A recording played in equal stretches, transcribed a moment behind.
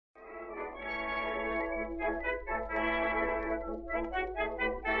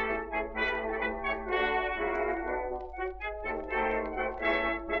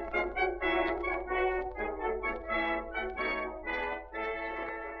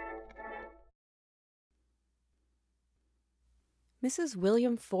Mrs.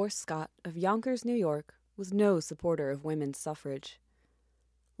 William Force Scott of Yonkers, New York, was no supporter of women's suffrage.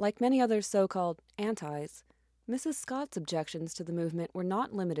 Like many other so-called antis, Mrs. Scott's objections to the movement were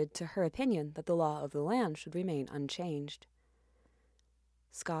not limited to her opinion that the law of the land should remain unchanged.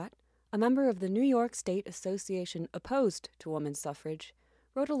 Scott, a member of the New York State Association opposed to women's suffrage,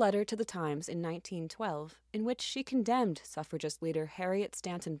 wrote a letter to the Times in 1912 in which she condemned suffragist leader Harriet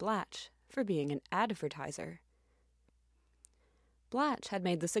Stanton Blatch for being an advertiser. Blatch had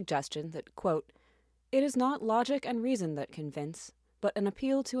made the suggestion that, quote, "It is not logic and reason that convince, but an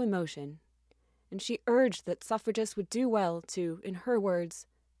appeal to emotion," and she urged that suffragists would do well to, in her words,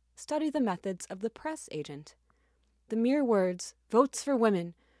 study the methods of the press agent. The mere words, "votes for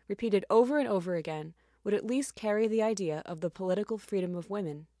women," repeated over and over again, would at least carry the idea of the political freedom of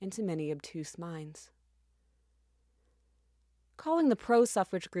women into many obtuse minds. Calling the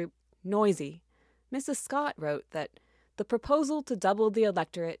pro-suffrage group noisy, Mrs. Scott wrote that the proposal to double the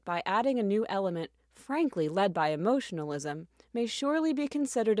electorate by adding a new element, frankly led by emotionalism, may surely be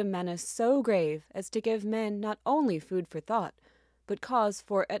considered a menace so grave as to give men not only food for thought, but cause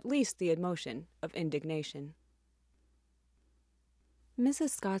for at least the emotion of indignation.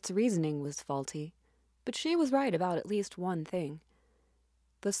 Mrs. Scott's reasoning was faulty, but she was right about at least one thing.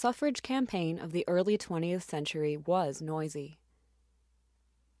 The suffrage campaign of the early 20th century was noisy.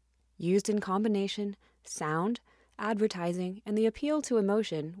 Used in combination, sound, advertising, and the appeal to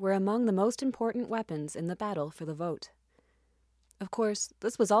emotion were among the most important weapons in the battle for the vote. Of course,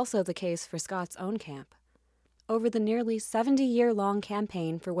 this was also the case for Scott's own camp. Over the nearly 70-year-long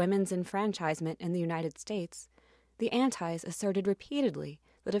campaign for women's enfranchisement in the United States, the antis asserted repeatedly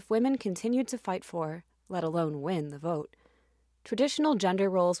that if women continued to fight for, let alone win, the vote, traditional gender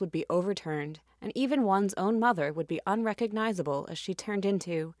roles would be overturned, and even one's own mother would be unrecognizable as she turned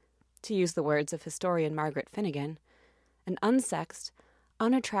into, to use the words of historian Margaret Finnegan, an unsexed,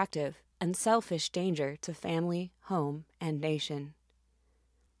 unattractive, and selfish danger to family, home, and nation.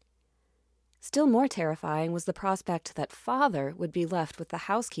 Still more terrifying was the prospect that father would be left with the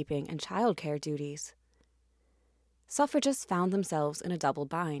housekeeping and childcare duties. Suffragists found themselves in a double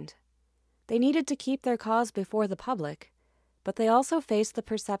bind. They needed to keep their cause before the public, but they also faced the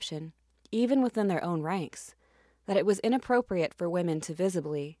perception, even within their own ranks, that it was inappropriate for women to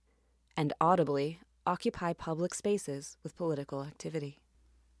visibly and audibly occupy public spaces with political activity.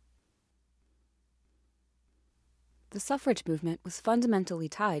 The suffrage movement was fundamentally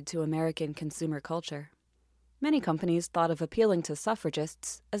tied to American consumer culture. Many companies thought of appealing to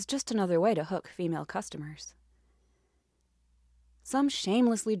suffragists as just another way to hook female customers. Some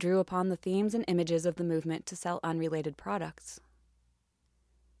shamelessly drew upon the themes and images of the movement to sell unrelated products.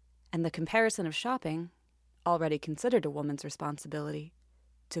 And the comparison of shopping, already considered a woman's responsibility,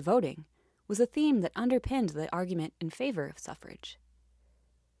 to voting was a theme that underpinned the argument in favor of suffrage.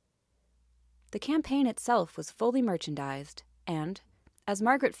 The campaign itself was fully merchandised, and, as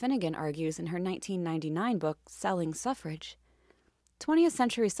Margaret Finnegan argues in her 1999 book Selling Suffrage, 20th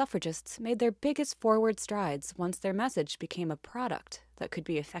century suffragists made their biggest forward strides once their message became a product that could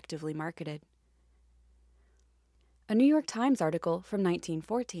be effectively marketed. A New York Times article from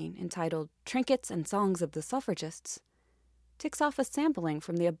 1914 entitled "Trinkets and Songs of the Suffragists" ticks off a sampling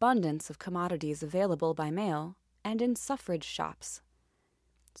from the abundance of commodities available by mail and in suffrage shops.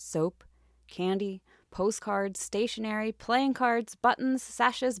 Soap, candy, postcards, stationery, playing cards, buttons,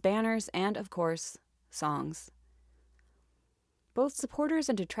 sashes, banners, and, of course, songs. Both supporters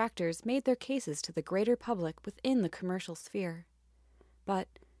and detractors made their cases to the greater public within the commercial sphere. But,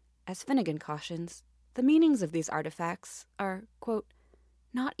 as Finnegan cautions, the meanings of these artifacts are, quote,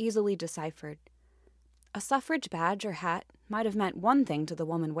 not easily deciphered. A suffrage badge or hat might have meant one thing to the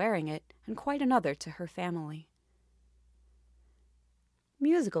woman wearing it and quite another to her family.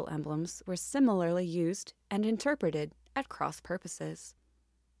 Musical emblems were similarly used and interpreted at cross purposes.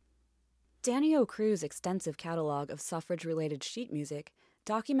 Danny O'Crew's extensive catalog of suffrage-related sheet music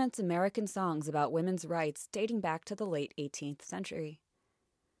documents American songs about women's rights dating back to the late 18th century.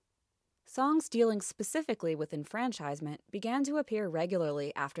 Songs dealing specifically with enfranchisement began to appear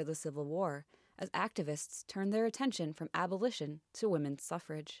regularly after the Civil War, as activists turned their attention from abolition to women's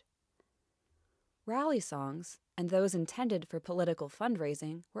suffrage. Rally songs, and those intended for political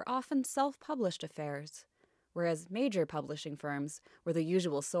fundraising, were often self-published affairs, whereas major publishing firms were the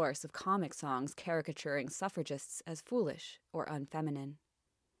usual source of comic songs caricaturing suffragists as foolish or unfeminine.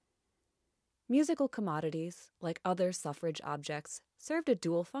 Musical commodities, like other suffrage objects, served a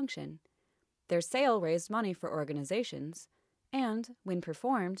dual function. Their sale raised money for organizations, and, when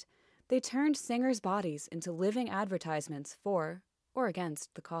performed, they turned singers' bodies into living advertisements for or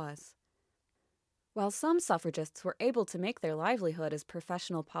against the cause. While some suffragists were able to make their livelihood as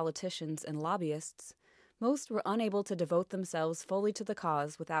professional politicians and lobbyists, most were unable to devote themselves fully to the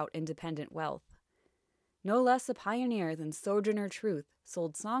cause without independent wealth. No less a pioneer than Sojourner Truth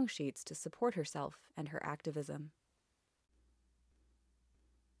sold song sheets to support herself and her activism.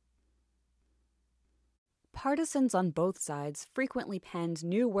 Partisans on both sides frequently penned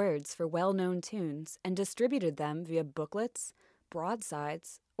new words for well-known tunes and distributed them via booklets,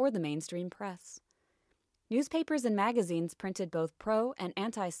 broadsides, or the mainstream press. Newspapers and magazines printed both pro- and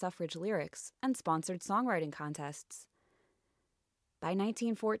anti-suffrage lyrics and sponsored songwriting contests. By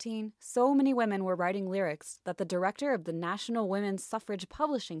 1914, so many women were writing lyrics that the director of the National Women's Suffrage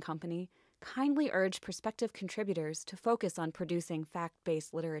Publishing Company kindly urged prospective contributors to focus on producing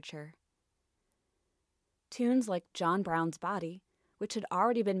fact-based literature. Tunes like John Brown's Body, which had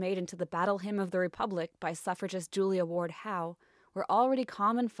already been made into the Battle Hymn of the Republic by suffragist Julia Ward Howe, were already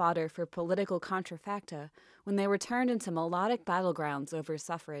common fodder for political contrafacta when they were turned into melodic battlegrounds over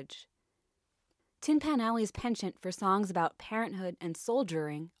suffrage. Tin Pan Alley's penchant for songs about parenthood and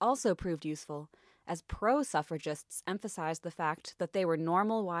soldiering also proved useful, as pro-suffragists emphasized the fact that they were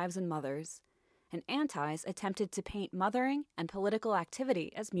normal wives and mothers, and antis attempted to paint mothering and political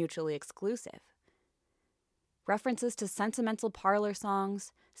activity as mutually exclusive. References to sentimental parlor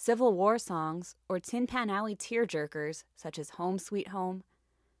songs, Civil War songs, or Tin Pan Alley tearjerkers such as Home Sweet Home,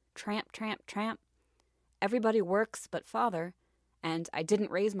 Tramp, Tramp, Tramp, Everybody Works But Father, and I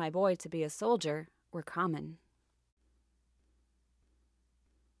Didn't Raise My Boy to Be a Soldier were common.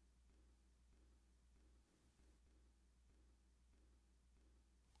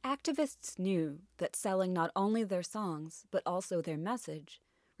 Activists knew that selling not only their songs, but also their message,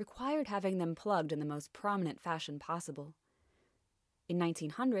 required having them plugged in the most prominent fashion possible. In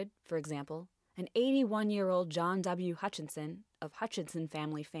 1900, for example, an 81-year-old John W. Hutchinson, of Hutchinson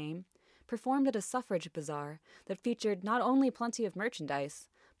family fame, performed at a suffrage bazaar that featured not only plenty of merchandise,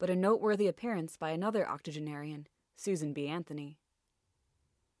 but a noteworthy appearance by another octogenarian, Susan B. Anthony.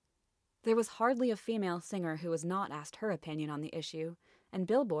 There was hardly a female singer who was not asked her opinion on the issue, and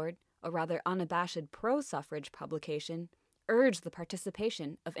Billboard, a rather unabashed pro-suffrage publication, urged the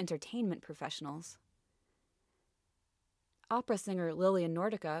participation of entertainment professionals. Opera singer Lillian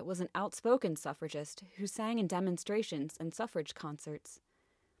Nordica was an outspoken suffragist who sang in demonstrations and suffrage concerts.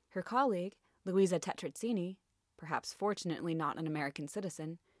 Her colleague, Louisa Tetrazzini, perhaps fortunately not an American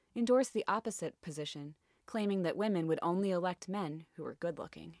citizen, endorsed the opposite position, claiming that women would only elect men who were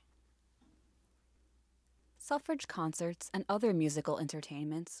good-looking. Suffrage concerts and other musical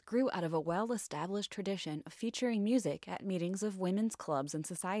entertainments grew out of a well-established tradition of featuring music at meetings of women's clubs and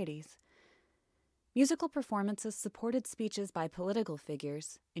societies. Musical performances supported speeches by political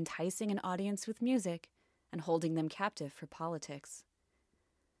figures, enticing an audience with music and holding them captive for politics.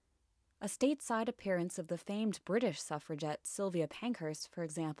 A stateside appearance of the famed British suffragette Sylvia Pankhurst, for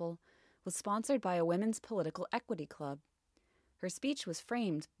example, was sponsored by a women's political equity club. Her speech was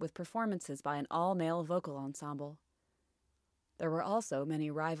framed with performances by an all-male vocal ensemble. There were also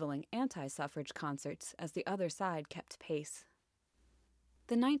many rivaling anti-suffrage concerts as the other side kept pace.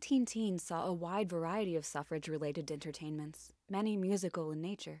 The 19-teens saw a wide variety of suffrage-related entertainments, many musical in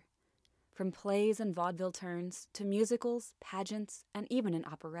nature, from plays and vaudeville turns to musicals, pageants, and even an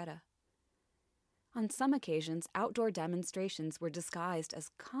operetta. On some occasions, outdoor demonstrations were disguised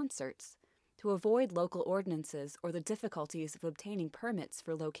as concerts to avoid local ordinances or the difficulties of obtaining permits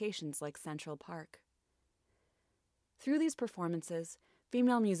for locations like Central Park. Through these performances,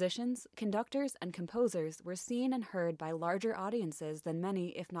 female musicians, conductors, and composers were seen and heard by larger audiences than many,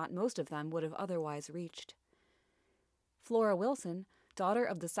 if not most of them, would have otherwise reached. Flora Wilson, daughter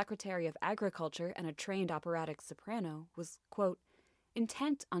of the Secretary of Agriculture and a trained operatic soprano, was, quote,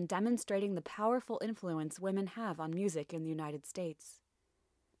 intent on demonstrating the powerful influence women have on music in the United States.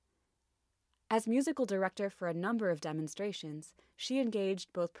 As musical director for a number of demonstrations, she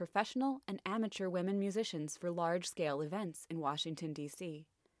engaged both professional and amateur women musicians for large-scale events in Washington, D.C.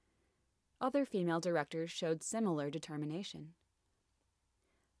 Other female directors showed similar determination.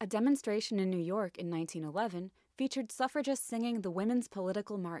 A demonstration in New York in 1911 featured suffragists singing the Women's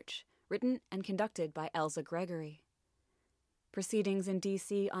Political March, written and conducted by Elsa Gregory. Proceedings in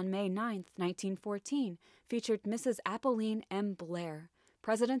D.C. on May 9, 1914, featured Mrs. Apolline M. Blair,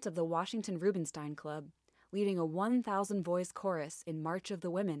 president of the Washington Rubinstein Club, leading a 1,000-voice chorus in March of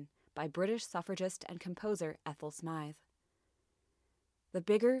the Women by British suffragist and composer Ethel Smythe. The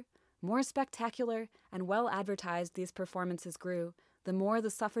bigger, more spectacular, and well-advertised these performances grew, the more the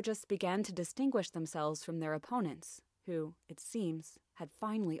suffragists began to distinguish themselves from their opponents, who, it seems, had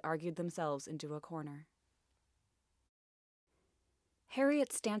finally argued themselves into a corner.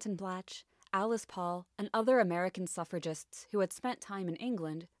 Harriet Stanton Blatch, Alice Paul, and other American suffragists who had spent time in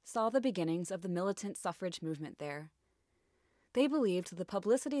England saw the beginnings of the militant suffrage movement there. They believed the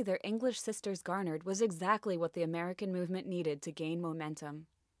publicity their English sisters garnered was exactly what the American movement needed to gain momentum.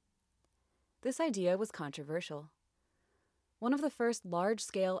 This idea was controversial. One of the first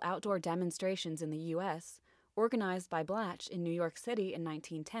large-scale outdoor demonstrations in the U.S., organized by Blatch in New York City in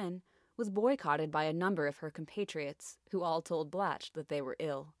 1910, was boycotted by a number of her compatriots, who all told Blatch that they were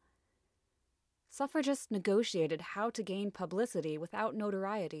ill. Suffragists negotiated how to gain publicity without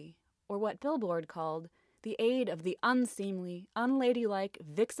notoriety, or what Billboard called the aid of the unseemly, unladylike,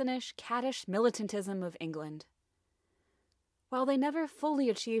 vixenish, caddish militantism of England. While they never fully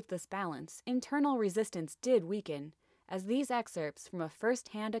achieved this balance, internal resistance did weaken, as these excerpts from a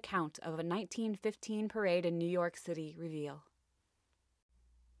first-hand account of a 1915 parade in New York City reveal.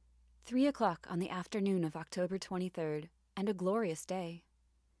 3 o'clock on the afternoon of October 23rd, and a glorious day.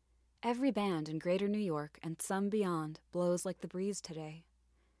 Every band in Greater New York and some beyond blows like the breeze today.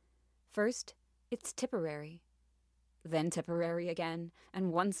 First, it's Tipperary, then Tipperary again,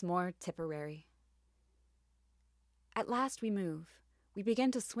 and once more Tipperary. At last we move. We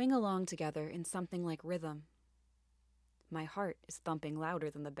begin to swing along together in something like rhythm. My heart is thumping louder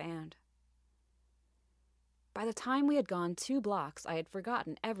than the band. By the time we had gone 2 blocks, I had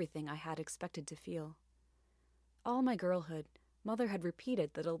forgotten everything I had expected to feel. All my girlhood, Mother had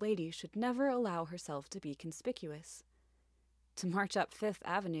repeated that a lady should never allow herself to be conspicuous. To march up Fifth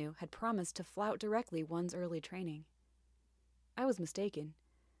Avenue had promised to flout directly one's early training. I was mistaken.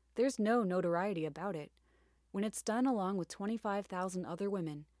 There's no notoriety about it. When it's done along with 25,000 other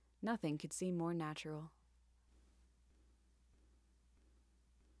women, nothing could seem more natural.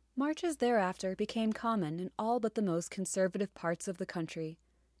 Marches thereafter became common in all but the most conservative parts of the country,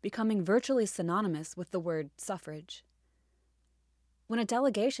 becoming virtually synonymous with the word suffrage. When a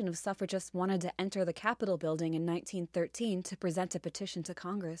delegation of suffragists wanted to enter the Capitol building in 1913 to present a petition to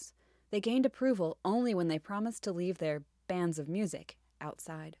Congress, they gained approval only when they promised to leave their bands of music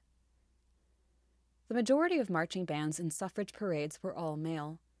outside. The majority of marching bands in suffrage parades were all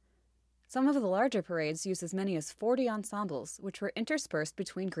male. Some of the larger parades used as many as 40 ensembles, which were interspersed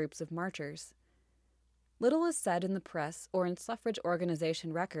between groups of marchers. Little is said in the press or in suffrage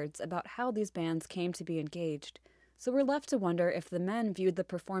organization records about how these bands came to be engaged, so we're left to wonder if the men viewed the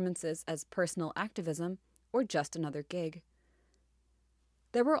performances as personal activism or just another gig.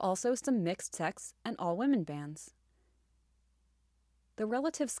 There were also some mixed-sex and all-women bands. The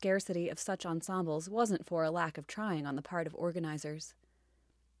relative scarcity of such ensembles wasn't for a lack of trying on the part of organizers.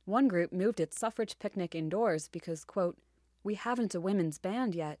 One group moved its suffrage picnic indoors because, quote, "We haven't a women's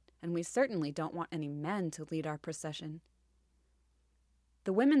band yet, and we certainly don't want any men to lead our procession."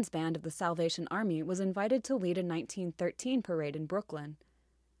 The women's band of the Salvation Army was invited to lead a 1913 parade in Brooklyn.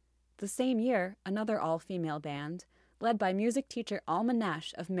 The same year, another all-female band, led by music teacher Alma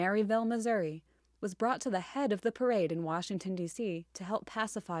Nash of Maryville, Missouri, was brought to the head of the parade in Washington, D.C. to help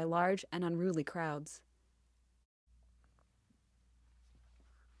pacify large and unruly crowds.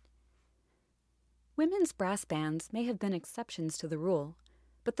 Women's brass bands may have been exceptions to the rule,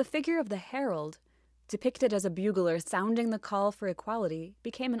 but the figure of the herald, depicted as a bugler sounding the call for equality,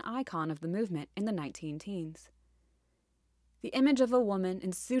 became an icon of the movement in the 19-teens. The image of a woman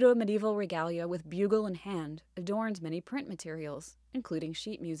in pseudo-medieval regalia with bugle in hand adorned many print materials, including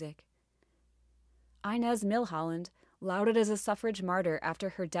sheet music. Inez Milholland, lauded as a suffrage martyr after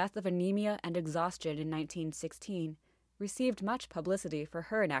her death of anemia and exhaustion in 1916, received much publicity for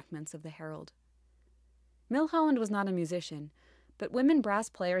her enactments of the herald. Milholland was not a musician, but women brass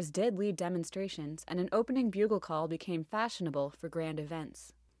players did lead demonstrations, and an opening bugle call became fashionable for grand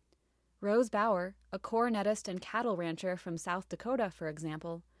events. Rose Bauer, a cornetist and cattle rancher from South Dakota, for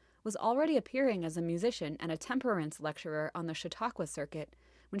example, was already appearing as a musician and a temperance lecturer on the Chautauqua circuit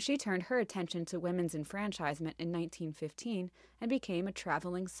when she turned her attention to women's enfranchisement in 1915 and became a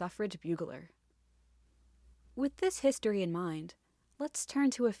traveling suffrage bugler. With this history in mind, let's turn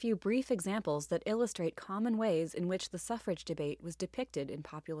to a few brief examples that illustrate common ways in which the suffrage debate was depicted in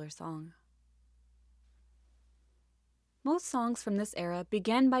popular song. Most songs from this era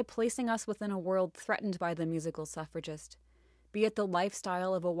begin by placing us within a world threatened by the musical suffragist, be it the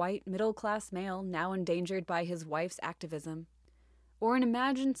lifestyle of a white middle-class male now endangered by his wife's activism, or an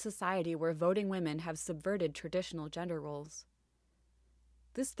imagined society where voting women have subverted traditional gender roles.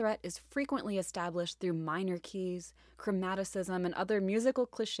 This threat is frequently established through minor keys, chromaticism, and other musical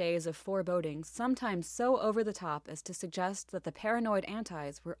cliches of foreboding, sometimes so over the top as to suggest that the paranoid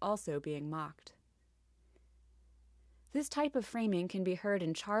antis were also being mocked. This type of framing can be heard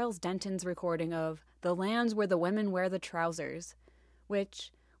in Charles Denton's recording of "The Lands Where the Women Wear the Trousers,"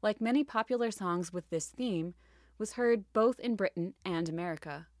 which, like many popular songs with this theme, was heard both in Britain and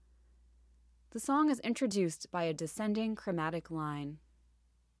America. The song is introduced by a descending chromatic line.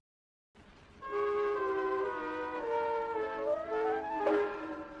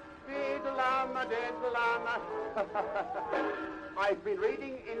 I've been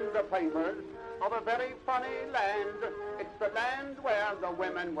reading in the papers of a very funny land. It's the land where the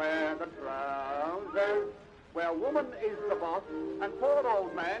women wear the trousers, where woman is the boss and poor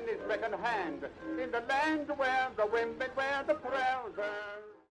old man is second hand. In the land where the women wear the trousers.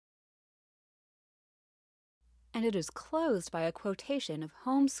 And it is closed by a quotation of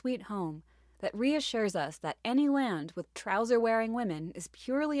Home Sweet Home that reassures us that any land with trouser-wearing women is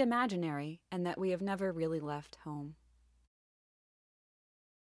purely imaginary and that we have never really left home.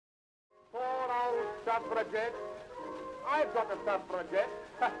 Poor old suffragette. I've got a suffragette.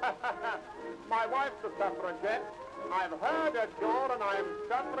 My wife's a suffragette. I've heard her door and I'm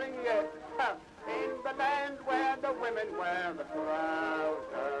suffering yet. In the land where the women wear the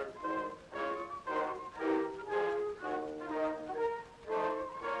trousers.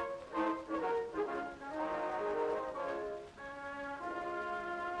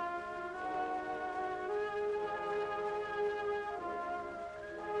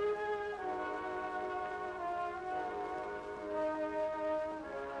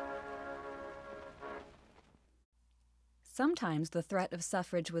 Sometimes the threat of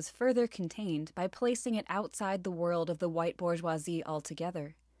suffrage was further contained by placing it outside the world of the white bourgeoisie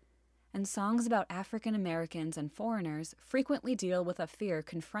altogether. And songs about African Americans and foreigners frequently deal with a fear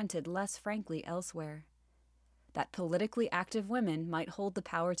confronted less frankly elsewhere: that politically active women might hold the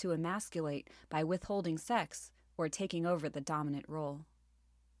power to emasculate by withholding sex or taking over the dominant role.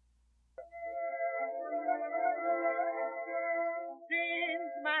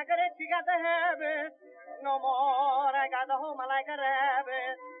 Since Margaret, she got the habit, no more I got the home like a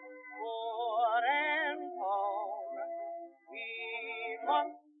rabbit, poor and poor. We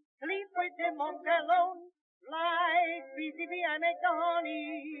must sleep with the monk alone, like PCB I make the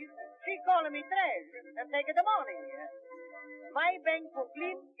honey. She call me trash and take the money. My bank for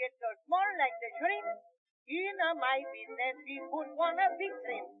sleep gets so small like the shrimp. In my business we put one a big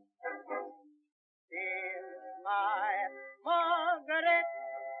shrimp. Since my Margaret,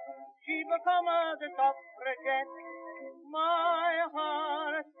 she become the suffragette. My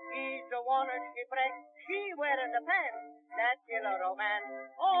heart is the one shipwreck. She wearing the pants that kill a romance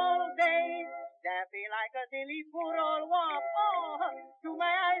all day. Daffy like a silly poor old womp. Oh, to my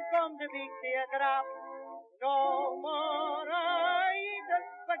eyes come the big teardrop. No more I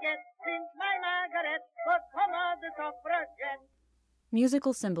forget since my Margaret become the suffragette.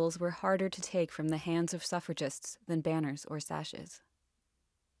 Musical symbols were harder to take from the hands of suffragists than banners or sashes.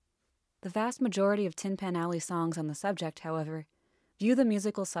 The vast majority of Tin Pan Alley songs on the subject, however, view the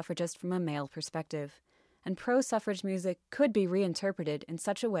musical suffragist from a male perspective, and pro-suffrage music could be reinterpreted in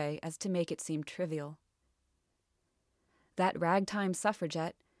such a way as to make it seem trivial. That ragtime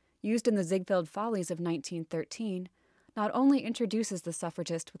suffragette, used in the Ziegfeld Follies of 1913, not only introduces the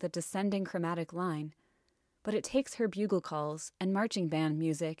suffragist with a descending chromatic line, but it takes her bugle calls and marching band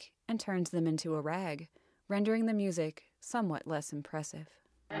music and turns them into a rag, rendering the music somewhat less impressive.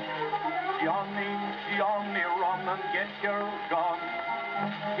 Johnny, run and get your gun.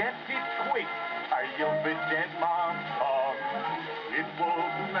 Get it quick, or you'll be dead, man. It will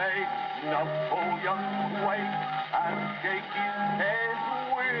make Napoleon quake and shake his head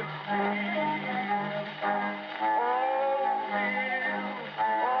with fear.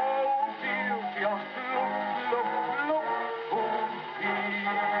 Oh dear, just look, who's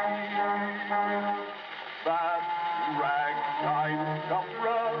here? That ragtime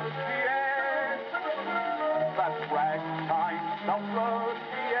suffragette. That ragtime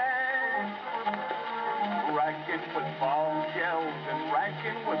suffragette, racking with bombshells and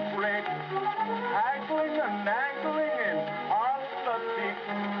racking with bricks, haggling and angling in politics.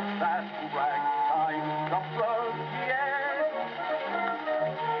 That ragtime suffragette,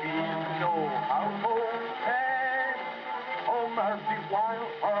 she's no household pet. Oh mercy, while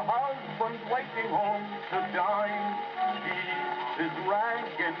her husband's waiting home to dine, she is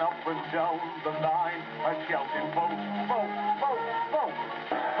ragging up and down the line, shouting, vote, vote, vote, vote,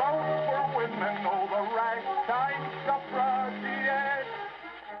 vote for women, oh, the ragtime suffragette.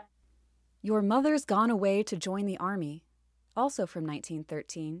 Your Mother's Gone Away to Join the Army, also from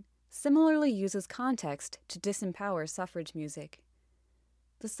 1913, similarly uses context to disempower suffrage music.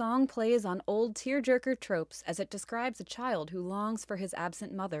 The song plays on old tearjerker tropes as it describes a child who longs for his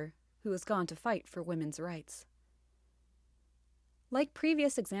absent mother, who has gone to fight for women's rights. Like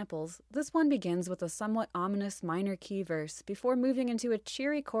previous examples, this one begins with a somewhat ominous minor key verse before moving into a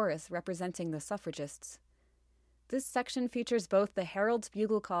cheery chorus representing the suffragists. This section features both the herald's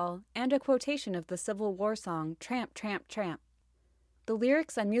bugle call and a quotation of the Civil War song Tramp, Tramp, Tramp. The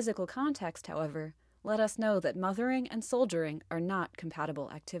lyrics and musical context, however, let us know that mothering and soldiering are not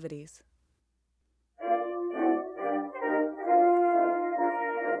compatible activities.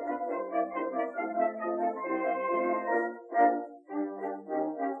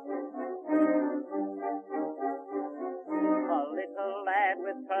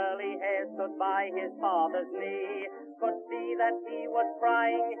 Curly hair stood by his father's knee, could see that he was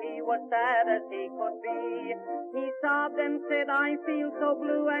crying, he was sad as he could be. He sobbed and said, I feel so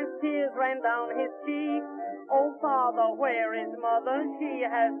blue, as tears ran down his cheek. Oh father, where is mother? She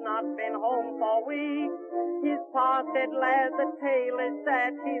has not been home for weeks. His pa said, lad, the tale is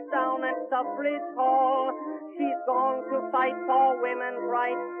sad, she's down at Suffrage Hall. She's gone to fight for women's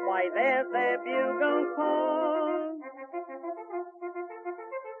rights, why there's their bugle call.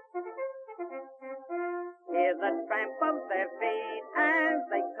 Hear the tramp of their feet as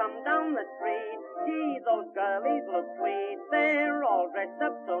they come down the street. Gee, those girlies look sweet, they're all dressed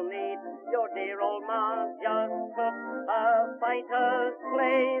up so neat. Your dear old ma just took a fighter's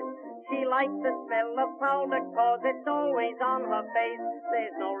place. She likes the smell of powder 'cause it's always on her face.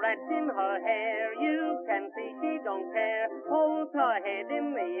 There's no rats in her hair, you can see she don't care. Holds her head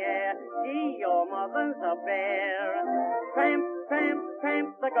in the air, gee, your mother's a bear. Tramp, tramp,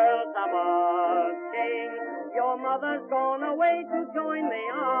 tramp, the girls are marching. Your mother's gone away to join the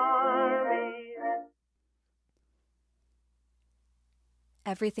army.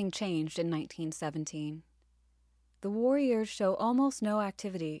 Everything changed in 1917. The war years show almost no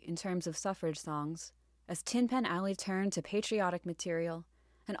activity in terms of suffrage songs, as Tin Pan Alley turned to patriotic material,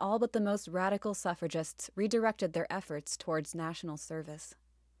 and all but the most radical suffragists redirected their efforts towards national service.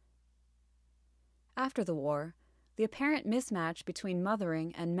 After the war, the apparent mismatch between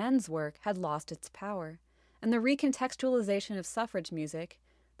mothering and men's work had lost its power, and the recontextualization of suffrage music,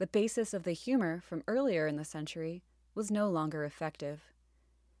 the basis of the humor from earlier in the century, was no longer effective.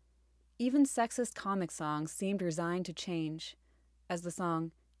 Even sexist comic songs seemed resigned to change, as the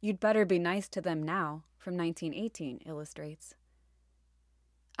song You'd Better Be Nice to Them Now from 1918 illustrates.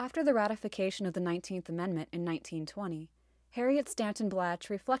 After the ratification of the 19th Amendment in 1920, Harriet Stanton Blatch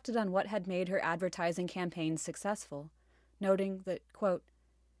reflected on what had made her advertising campaigns successful, noting that, quote,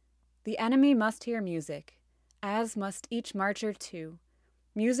 "The enemy must hear music, as must each marcher too,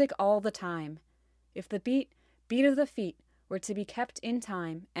 music all the time. If the beat of the feet were to be kept in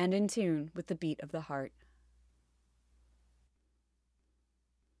time and in tune with the beat of the heart."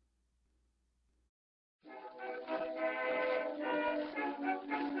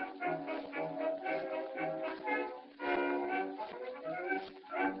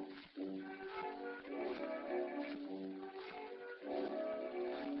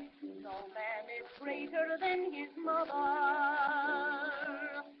 No man is greater than his mother.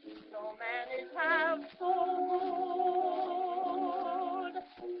 No man is half so good.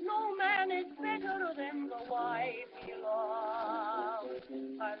 No man is better than the wife he loves.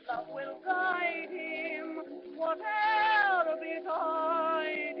 Her love will guide him, whatever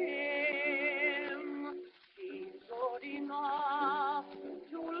betide him. She's good enough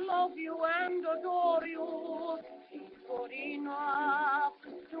to love you and adore you. She's good enough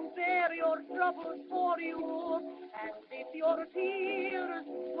to bear your troubles for you, and if your tears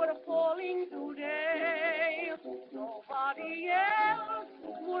were falling today, nobody else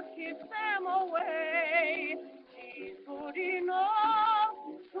would kiss them away. She's good enough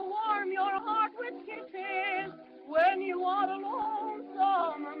to warm your heart with kisses when you are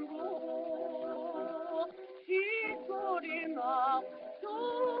lonesome